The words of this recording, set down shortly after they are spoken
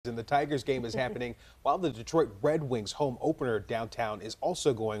And the Tigers game is happening while the Detroit Red Wings home opener downtown is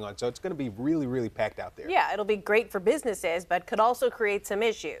also going on. So it's going to be really packed out there. Yeah, it'll be great for businesses, but could also create some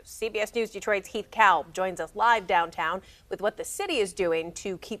issues. CBS News Detroit's Heath Kalb joins us live downtown with what the city is doing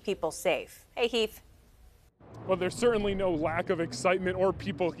to keep people safe. Hey, Heath. Well, there's certainly no lack of excitement or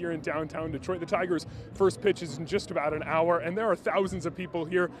people here in downtown Detroit. The Tigers' first pitch is in just about an hour, and there are thousands of people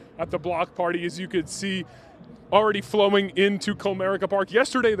here at the block party, as you could see, already flowing into Comerica Park.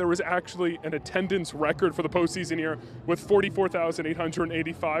 Yesterday, there was actually an attendance record for the postseason here with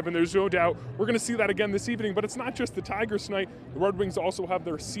 44,885, and there's no doubt we're going to see that again this evening. But it's not just the Tigers tonight. The Red Wings also have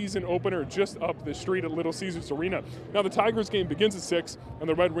their season opener just up the street at Little Caesars Arena. Now, the Tigers game begins at 6 and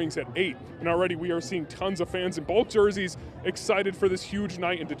the Red Wings at 8, and already we are seeing tons of fans in both jerseys excited for this huge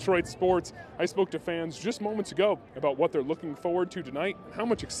night in Detroit sports. I spoke to fans just moments ago about what they're looking forward to tonight and how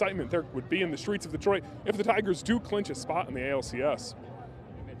much excitement there would be in the streets of Detroit if the Tigers do clinch a spot in the ALCS.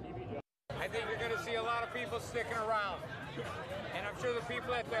 I think you're going to see a lot of people sticking around. And I'm sure the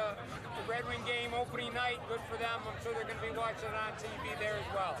people at the Red Wing game opening night, good for them. I'm sure they're going to be watching it on TV there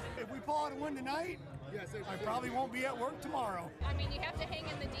as well. If we pull out a win tonight, I probably won't be at work tomorrow. I mean, you have to hang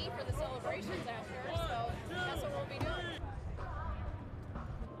in the D for the celebrations after, so that's what we'll be doing.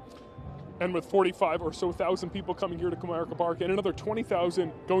 And with 45 or so thousand people coming here to Comerica Park and another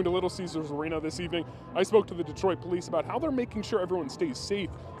 20,000 going to Little Caesars Arena this evening, I spoke to the Detroit police about how they're making sure everyone stays safe.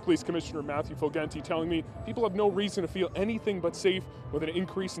 Police Commissioner Matthew Fulgenti telling me people have no reason to feel anything but safe with an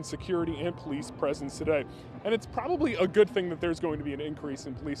increase in security and police presence today. And it's probably a good thing that there's going to be an increase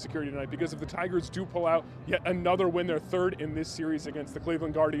in police security tonight, because if the Tigers do pull out yet another win, their third in this series against the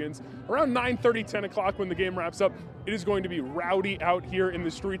Cleveland Guardians, around 9:30, 10 o'clock when the game wraps up, it is going to be rowdy out here in the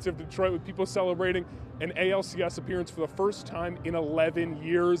streets of Detroit with people celebrating an ALCS appearance for the first time in 11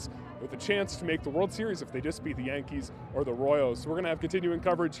 years, with a chance to make the World Series if they just beat the Yankees or the Royals. So we're going to have continuing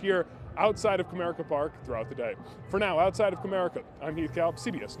coverage here outside of Comerica Park throughout the day. For now, outside of Comerica, I'm Heath Kalb,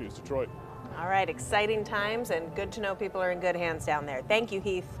 CBS News Detroit. All right, exciting times and good to know people are in good hands down there. Thank you,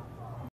 Heath.